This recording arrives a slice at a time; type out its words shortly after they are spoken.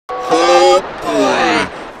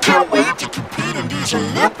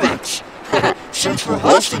those Olympics. Since we're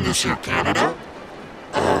hosting this here, Canada.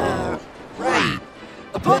 Right.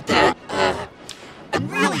 About that, I'm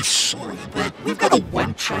really sorry, but we've got a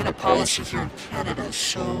one China policy here in Canada,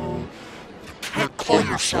 so you can't call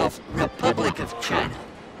yourself Republic of China.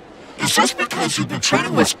 Is this because you've been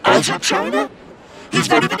training with other China? He's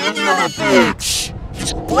not even in the Olympics!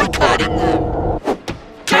 He's boycotting them!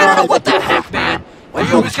 Canada, what the heck, man? Why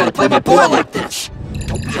you always gotta play my boy like this?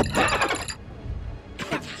 Don't be a bad.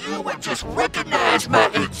 If you would just recognize my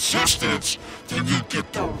existence, then you'd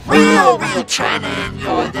get the real China in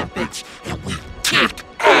your Olympics, and we kick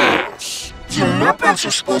ass! The Olympics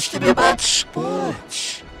are supposed to be about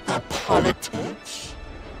sports, not politics.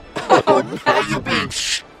 Oh, now you're being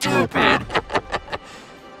stupid.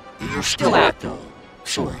 You're still out, though.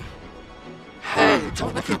 Sorry. Hey,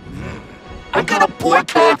 don't look at me. I'm gonna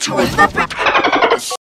boycott your Olympic ass!